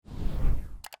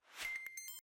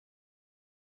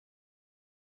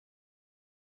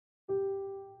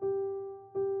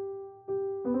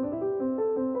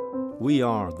We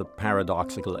are the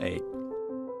paradoxical ape.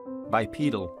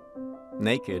 Bipedal,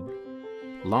 naked,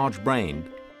 large-brained,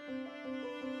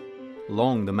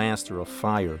 long the master of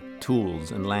fire,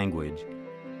 tools, and language,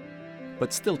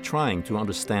 but still trying to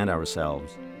understand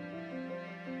ourselves.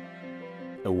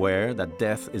 Aware that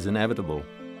death is inevitable,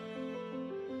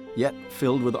 yet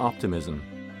filled with optimism.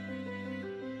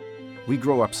 We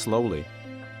grow up slowly.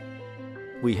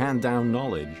 We hand down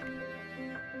knowledge.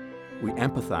 We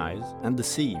empathize and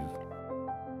deceive.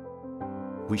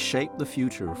 We shape the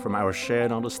future from our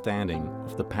shared understanding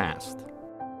of the past.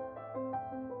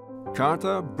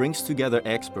 Carta brings together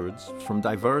experts from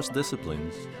diverse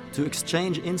disciplines to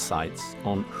exchange insights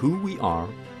on who we are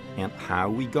and how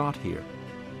we got here.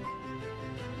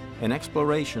 An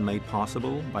exploration made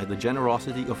possible by the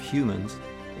generosity of humans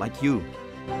like you.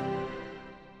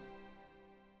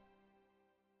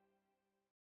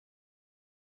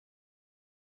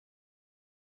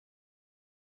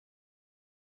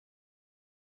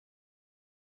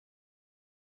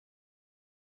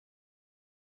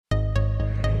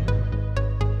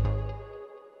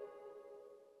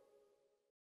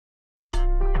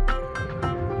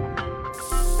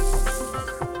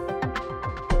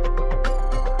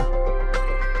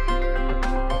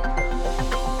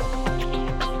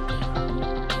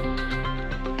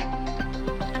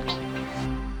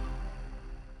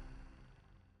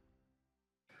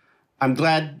 I'm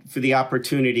glad for the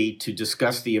opportunity to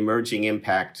discuss the emerging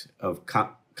impact of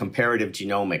comparative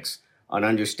genomics on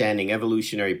understanding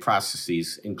evolutionary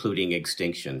processes, including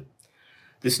extinction.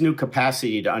 This new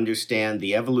capacity to understand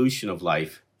the evolution of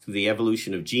life through the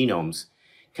evolution of genomes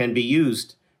can be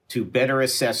used to better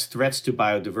assess threats to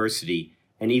biodiversity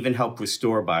and even help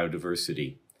restore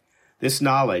biodiversity. This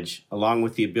knowledge, along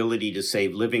with the ability to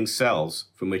save living cells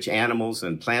from which animals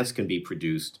and plants can be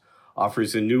produced,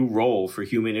 offers a new role for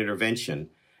human intervention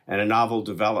and a novel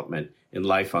development in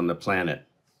life on the planet.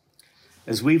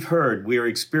 As we've heard, we are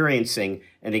experiencing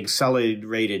an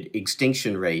accelerated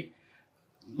extinction rate,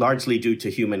 largely due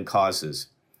to human causes.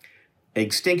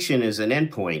 Extinction is an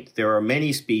endpoint. There are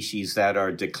many species that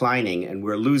are declining, and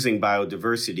we're losing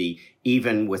biodiversity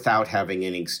even without having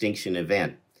an extinction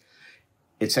event.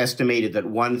 It's estimated that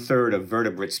 1/3 of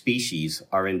vertebrate species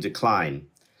are in decline.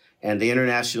 And the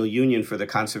International Union for the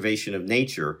Conservation of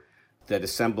Nature, that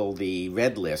assembled the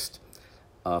Red List,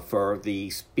 for the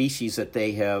species that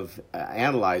they have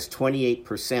analyzed,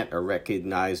 28% are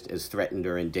recognized as threatened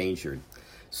or endangered.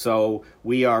 So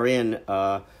we are in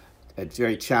a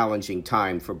very challenging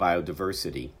time for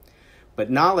biodiversity. But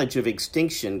knowledge of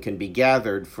extinction can be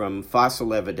gathered from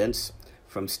fossil evidence,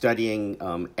 from studying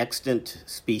extant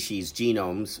species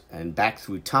genomes and back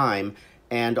through time,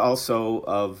 and also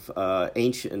of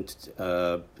ancient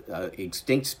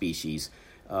extinct species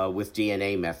with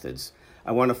DNA methods.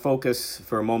 I want to focus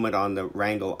for a moment on the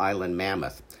Wrangel Island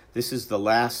mammoth. This is the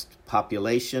last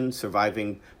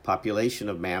surviving population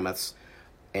of mammoths,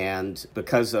 and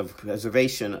because of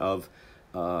preservation of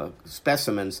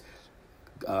specimens,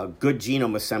 good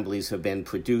genome assemblies have been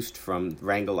produced from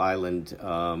Wrangel Island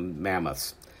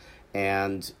mammoths.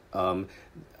 And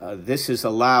this has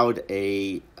allowed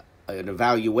an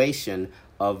evaluation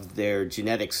of their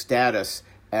genetic status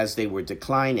as they were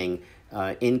declining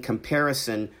in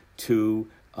comparison to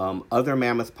other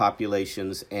mammoth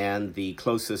populations and the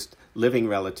closest living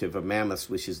relative of mammoths,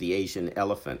 which is the Asian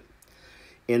elephant.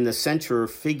 In the center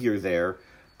figure there,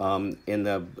 in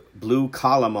the blue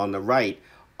column on the right,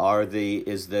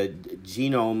 is the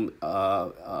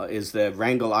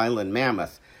Wrangel Island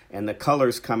mammoth, and the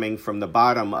colors coming from the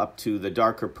bottom up to the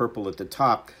darker purple at the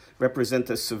top represent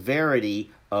the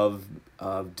severity of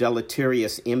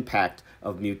deleterious impact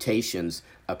of mutations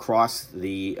across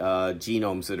the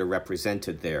genomes that are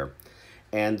represented there.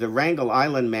 And the Wrangel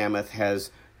Island mammoth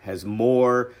has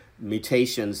more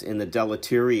mutations in the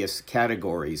deleterious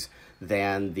categories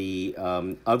than the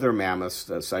other mammoths,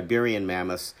 the Siberian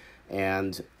mammoths,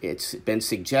 and it's been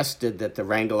suggested that the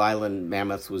Wrangel Island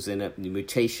mammoth was in a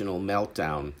mutational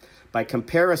meltdown. By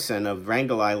comparison of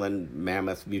Wrangel Island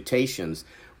mammoth mutations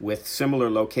with similar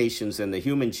locations in the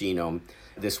human genome,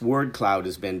 this word cloud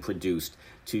has been produced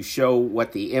to show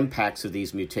what the impacts of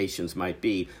these mutations might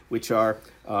be, which are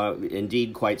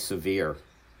indeed quite severe.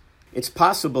 It's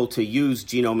possible to use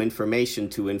genome information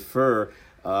to infer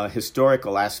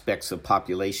historical aspects of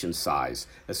population size,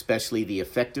 especially the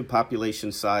effective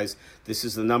population size. This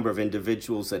is the number of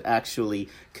individuals that actually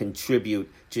contribute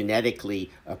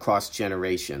genetically across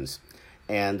generations.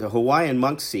 And the Hawaiian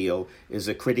monk seal is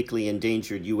a critically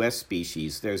endangered U.S.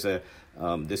 species. This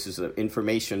is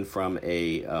information from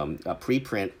a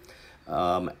preprint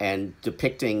and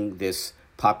depicting this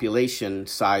population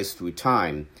size through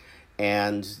time.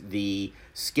 and the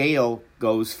scale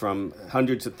goes from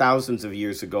hundreds of thousands of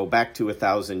years ago back to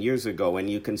 1,000 years ago, and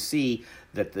you can see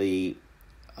that the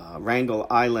Wrangel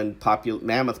Island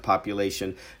mammoth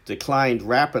population declined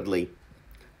rapidly,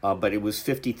 but it was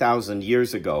 50,000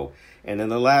 years ago. And in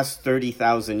the last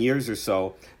 30,000 years or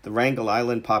so, the Wrangel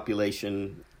Island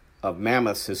population of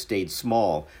mammoths has stayed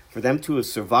small. For them to have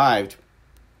survived,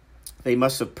 they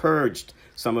must have purged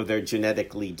some of their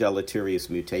genetically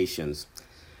deleterious mutations.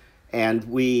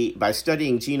 And by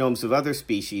studying genomes of other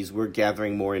species, we're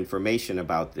gathering more information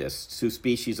about this. Two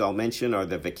species I'll mention are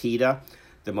the vaquita,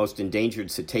 the most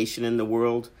endangered cetacean in the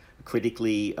world,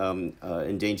 critically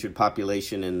endangered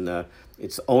population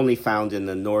it's only found in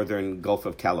the northern Gulf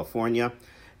of California,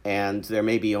 and there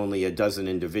may be only a dozen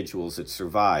individuals that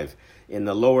survive. In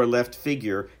the lower left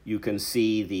figure, you can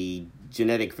see the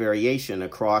genetic variation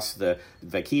across the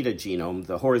vaquita genome.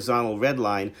 The horizontal red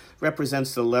line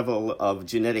represents the level of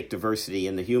genetic diversity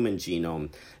in the human genome.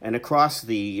 And across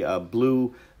the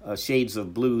shades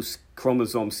of blue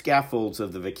chromosome scaffolds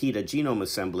of the vaquita genome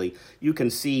assembly, you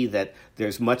can see that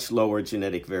there's much lower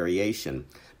genetic variation.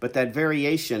 But that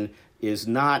variation is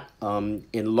not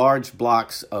in large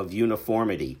blocks of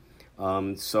uniformity.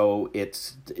 So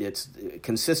it's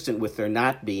consistent with there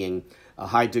not being a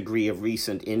high degree of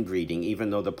recent inbreeding, even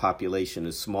though the population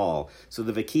is small. So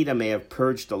the vaquita may have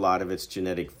purged a lot of its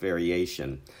genetic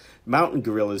variation. Mountain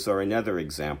gorillas are another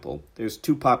example. There's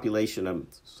two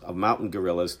populations of mountain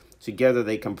gorillas. Together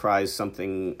they comprise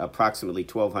something approximately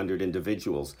 1,200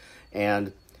 individuals.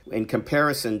 And in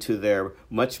comparison to their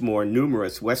much more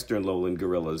numerous western lowland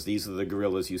gorillas, these are the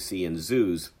gorillas you see in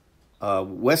zoos,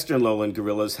 western lowland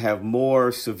gorillas have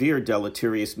more severe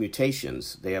deleterious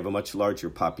mutations. They have a much larger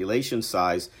population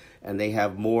size, and they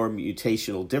have more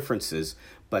mutational differences,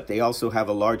 but they also have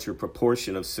a larger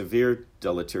proportion of severe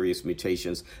deleterious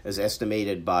mutations, as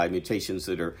estimated by mutations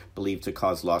that are believed to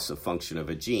cause loss of function of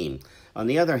a gene. On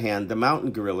the other hand, the mountain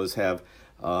gorillas have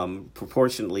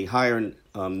proportionately higher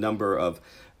number of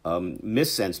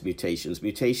missense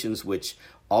mutations which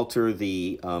alter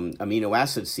the amino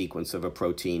acid sequence of a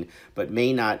protein, but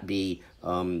may not be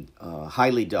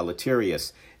highly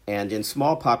deleterious. And in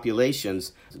small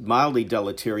populations, mildly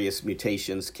deleterious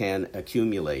mutations can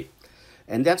accumulate.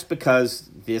 And that's because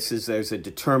there's a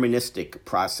deterministic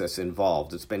process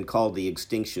involved. It's been called the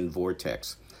extinction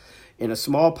vortex. In a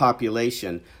small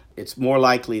population, it's more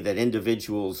likely that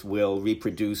individuals will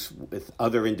reproduce with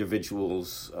other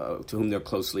individuals to whom they're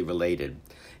closely related.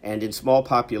 And in small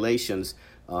populations,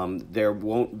 there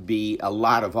won't be a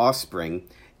lot of offspring,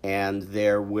 and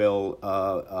there will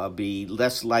be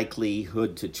less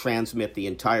likelihood to transmit the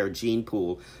entire gene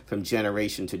pool from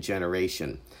generation to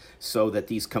generation. So that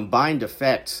these combined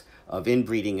effects of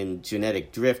inbreeding and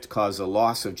genetic drift cause a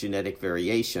loss of genetic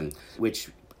variation, which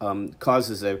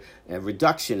causes a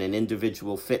reduction in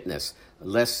individual fitness,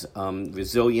 less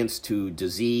resilience to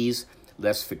disease,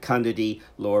 less fecundity,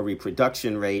 lower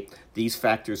reproduction rate. These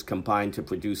factors combine to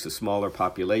produce a smaller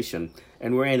population,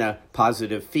 and we're in a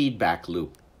positive feedback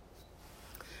loop.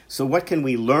 So what can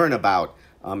we learn about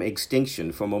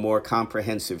extinction from a more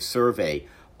comprehensive survey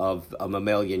of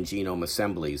mammalian genome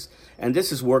assemblies? And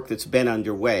this is work that's been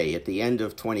underway. At the end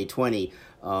of 2020,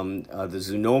 the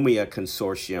Zoonomia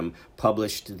Consortium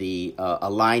published the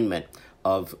alignment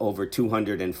of over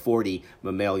 240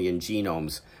 mammalian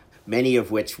genomes, many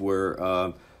of which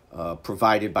were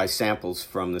provided by samples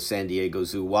from the San Diego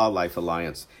Zoo Wildlife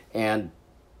Alliance. And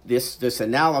this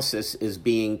analysis is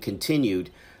being continued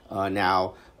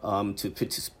now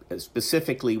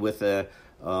specifically with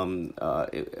in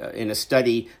a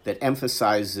study that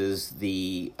emphasizes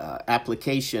the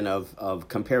application of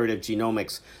comparative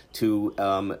genomics to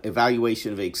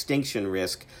evaluation of extinction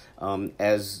risk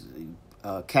as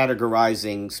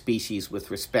categorizing species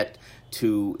with respect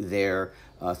to their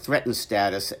threatened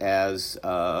status as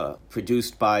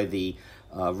produced by the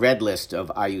Red List of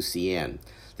IUCN.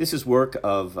 This is work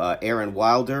of Aaron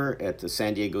Wilder at the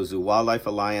San Diego Zoo Wildlife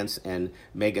Alliance and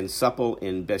Megan Supple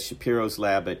in Beth Shapiro's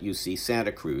lab at UC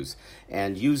Santa Cruz.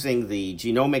 And using the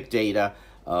genomic data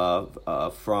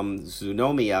from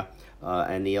Zoonomia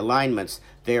and the alignments,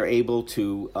 they're able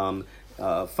to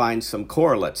find some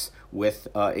correlates with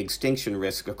extinction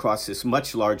risk across this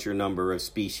much larger number of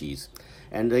species.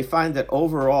 And they find that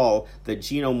overall, the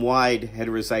genome-wide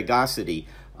heterozygosity,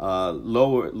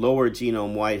 lower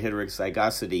genome-wide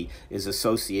heterozygosity is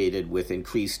associated with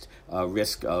increased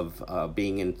risk of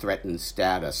being in threatened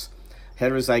status.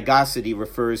 Heterozygosity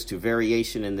refers to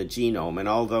variation in the genome, and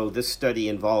although this study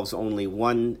involves only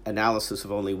one analysis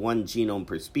of only one genome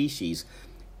per species,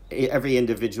 every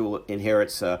individual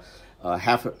inherits a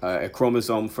a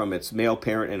chromosome from its male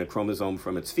parent and a chromosome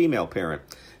from its female parent.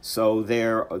 So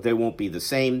they won't be the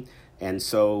same, and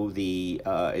so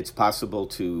it's possible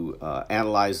to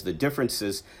analyze the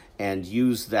differences and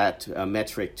use that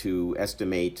metric to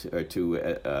estimate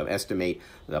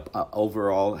the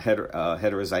overall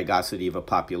heterozygosity of a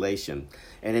population.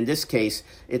 And in this case,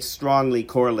 it's strongly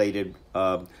correlated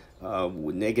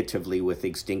negatively with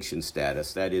extinction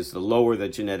status. That is, the lower the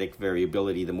genetic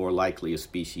variability, the more likely a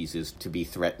species is to be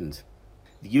threatened.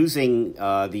 Using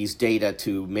these data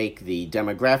to make the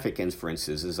demographic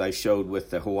inferences, as I showed with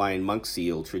the Hawaiian monk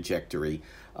seal trajectory,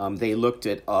 they looked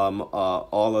at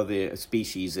all of the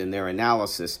species in their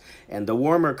analysis, and the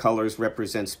warmer colors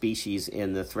represent species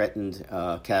in the threatened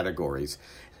categories.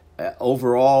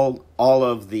 Overall, all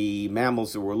of the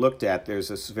mammals that were looked at,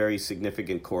 there's a very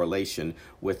significant correlation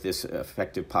with this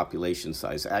effective population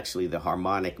size, actually the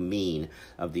harmonic mean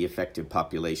of the effective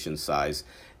population size.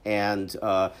 And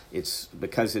it's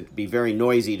because it'd be very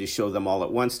noisy to show them all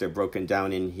at once. They're broken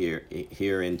down in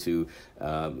here into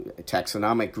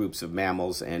taxonomic groups of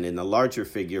mammals, and in the larger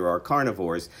figure are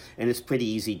carnivores. And it's pretty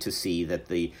easy to see that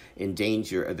the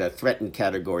threatened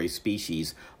category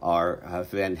species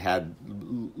have then had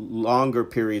longer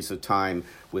periods of time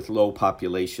with low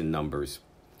population numbers.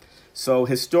 So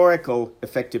historical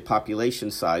effective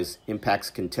population size impacts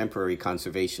contemporary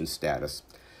conservation status.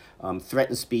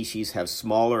 Threatened species have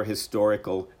smaller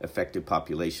historical effective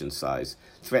population size.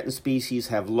 Threatened species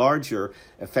have larger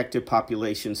effective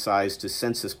population size to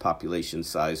census population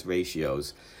size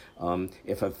ratios.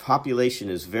 If a population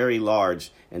is very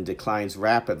large and declines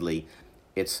rapidly,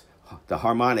 the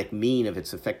harmonic mean of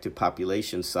its effective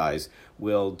population size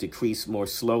will decrease more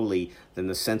slowly than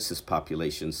the census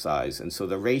population size, and so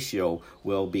the ratio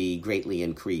will be greatly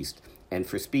increased. And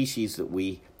for species that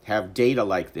we have data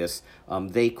like this,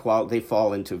 they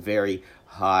fall into very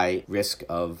high risk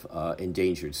of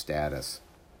endangered status.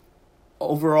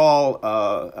 Overall,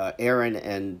 Aaron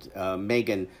and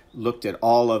Megan looked at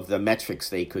all of the metrics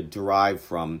they could derive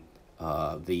from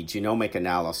the genomic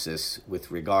analysis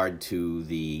with regard to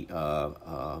the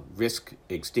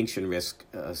extinction risk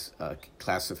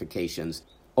classifications.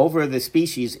 Over the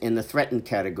species in the threatened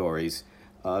categories,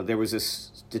 there was a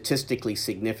statistically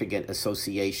significant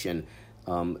association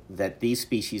that these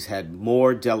species had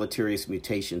more deleterious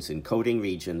mutations in coding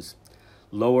regions,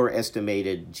 lower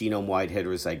estimated genome-wide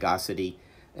heterozygosity,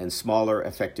 and smaller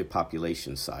effective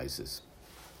population sizes.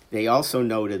 They also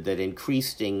noted that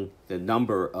increasing the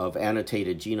number of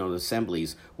annotated genome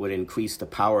assemblies would increase the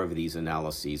power of these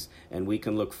analyses, and we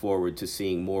can look forward to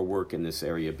seeing more work in this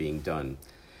area being done.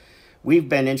 We've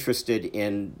been interested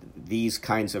in these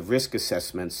kinds of risk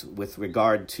assessments with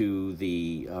regard to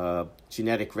the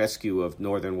genetic rescue of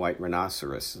northern white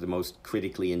rhinoceros, the most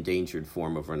critically endangered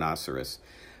form of rhinoceros.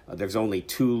 There's only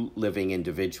 2 living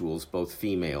individuals, both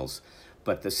females,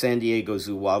 but the San Diego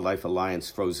Zoo Wildlife Alliance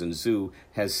Frozen Zoo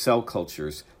has cell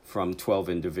cultures from 12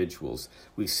 individuals.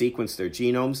 We've sequenced their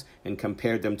genomes and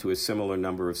compared them to a similar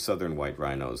number of southern white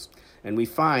rhinos. And we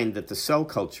find that the cell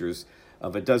cultures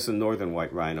of a dozen northern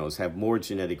white rhinos have more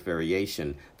genetic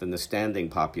variation than the standing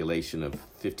population of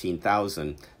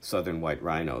 15,000 southern white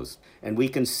rhinos. And we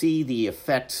can see the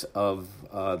effects of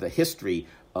the history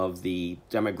of the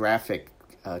demographic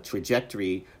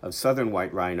trajectory of southern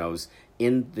white rhinos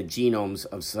in the genomes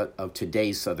of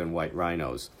today's southern white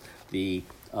rhinos. The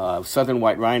southern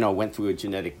white rhino went through a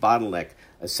genetic bottleneck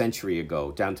a century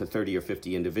ago, down to 30 or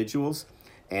 50 individuals.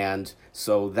 And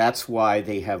so that's why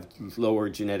they have lower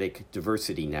genetic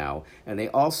diversity now. And they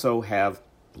also have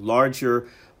larger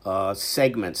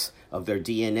segments of their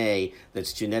DNA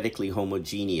that's genetically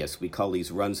homogeneous. We call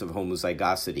these runs of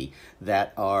homozygosity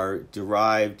that are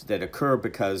derived, that occur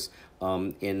because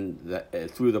through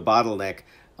the bottleneck,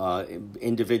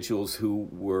 individuals who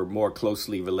were more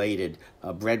closely related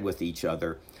bred with each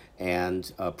other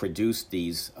and produced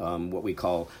these what we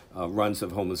call runs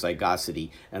of homozygosity.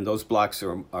 And those blocks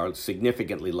are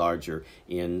significantly larger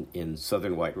in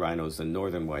southern white rhinos than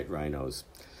northern white rhinos.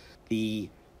 The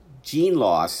gene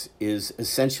loss is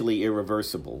essentially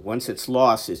irreversible. Once it's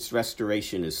lost, its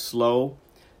restoration is slow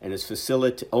and is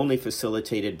only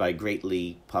facilitated by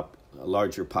greatly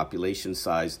larger population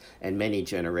size and many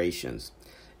generations.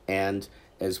 And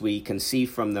as we can see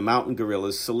from the mountain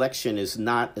gorillas, selection is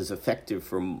not as effective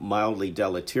for mildly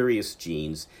deleterious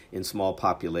genes in small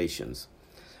populations.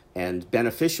 And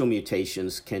beneficial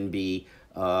mutations can be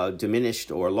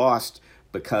diminished or lost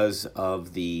because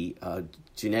of the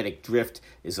genetic drift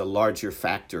is a larger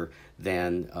factor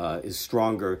is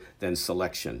stronger than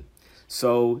selection.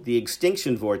 So the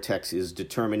extinction vortex is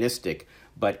deterministic,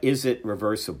 but is it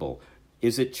reversible?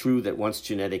 Is it true that once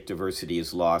genetic diversity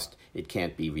is lost, it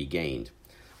can't be regained?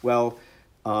 Well,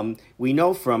 we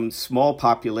know from small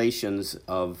populations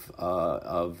of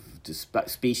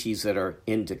species that are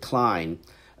in decline,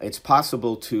 it's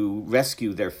possible to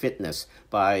rescue their fitness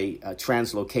by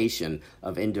translocation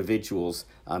of individuals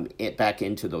back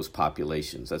into those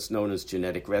populations. That's known as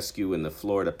genetic rescue, and the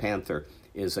Florida panther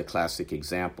is a classic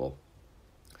example.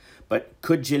 But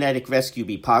could genetic rescue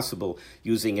be possible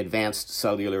using advanced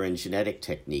cellular and genetic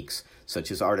techniques,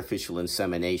 such as artificial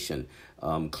insemination,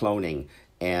 cloning,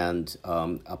 and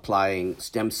applying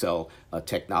stem cell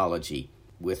technology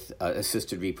with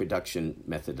assisted reproduction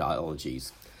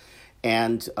methodologies?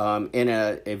 And in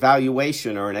an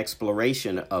evaluation or an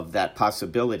exploration of that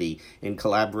possibility in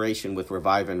collaboration with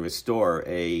Revive and Restore,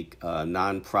 a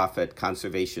nonprofit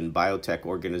conservation biotech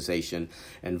organization,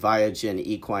 and Viagen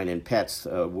Equine and Pets,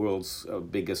 world's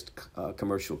biggest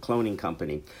commercial cloning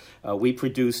company, we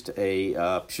produced a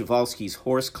Przewalski's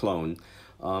horse clone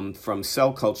from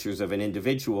cell cultures of an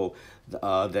individual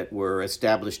that were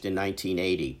established in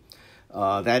 1980.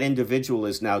 That individual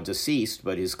is now deceased,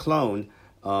 but his clone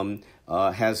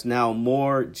has now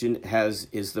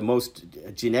is the most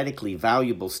genetically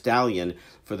valuable stallion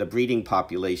for the breeding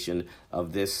population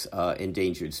of this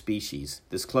endangered species.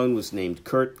 This clone was named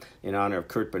Kurt in honor of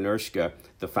Kurt Benerschke,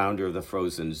 the founder of the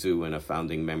Frozen Zoo and a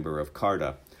founding member of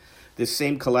CARTA. This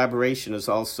same collaboration has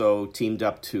also teamed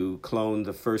up to clone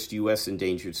the first U.S.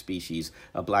 endangered species,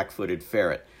 a black-footed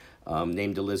ferret,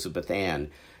 named Elizabeth Ann.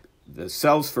 The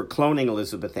cells for cloning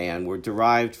Elizabeth Ann were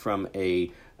derived from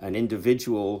an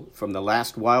individual from the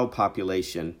last wild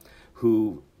population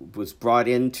who was brought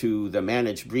into the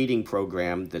managed breeding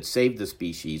program that saved the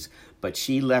species, but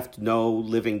she left no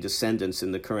living descendants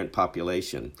in the current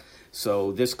population.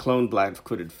 So this cloned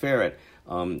black-footed ferret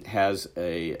has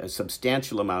a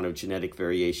substantial amount of genetic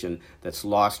variation that's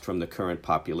lost from the current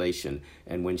population.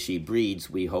 And when she breeds,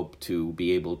 we hope to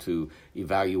be able to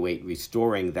evaluate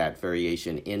restoring that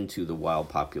variation into the wild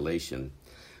population.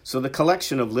 So the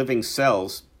collection of living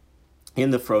cells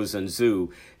in the Frozen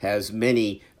Zoo has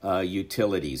many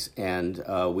utilities, and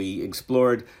we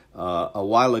explored a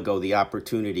while ago the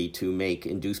opportunity to make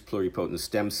induced pluripotent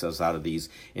stem cells out of these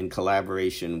in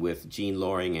collaboration with Jean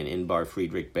Loring and Inbar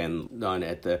Friedrich Ben Nunn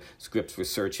at the Scripps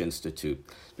Research Institute.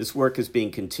 This work is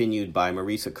being continued by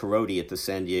Marisa Carodi at the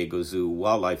San Diego Zoo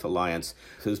Wildlife Alliance,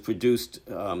 who's produced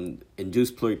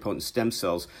induced pluripotent stem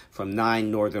cells from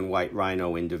 9 northern white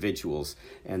rhino individuals.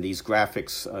 And these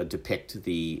graphics depict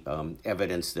the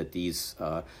evidence that these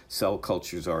cell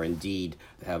cultures are indeed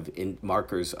have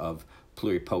markers of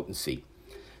pluripotency.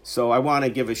 So I want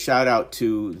to give a shout out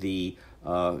to the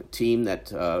team that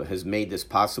has made this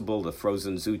possible, the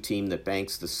Frozen Zoo team that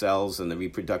banks the cells, and the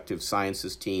reproductive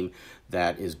sciences team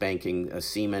that is banking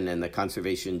semen, and the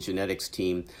conservation genetics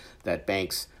team that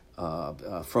banks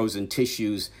frozen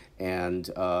tissues and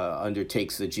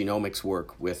undertakes the genomics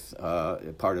work with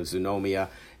part of Zoonomia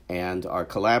and our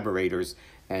collaborators.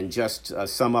 And just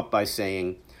sum up by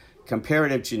saying,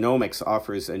 comparative genomics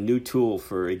offers a new tool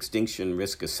for extinction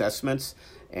risk assessments,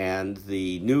 and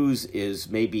the news is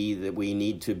maybe that we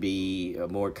need to be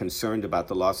more concerned about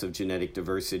the loss of genetic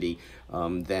diversity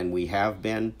than we have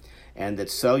been, and that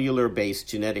cellular-based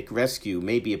genetic rescue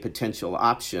may be a potential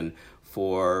option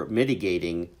for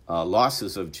mitigating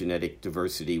losses of genetic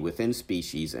diversity within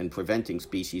species and preventing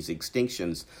species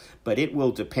extinctions, but it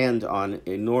will depend on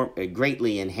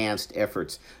greatly enhanced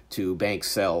efforts to bank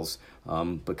cells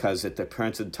because at the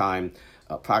present time,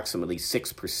 approximately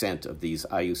 6% of these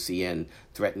IUCN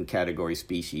threatened category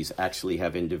species actually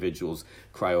have individuals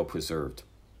cryopreserved.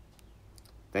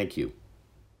 Thank you.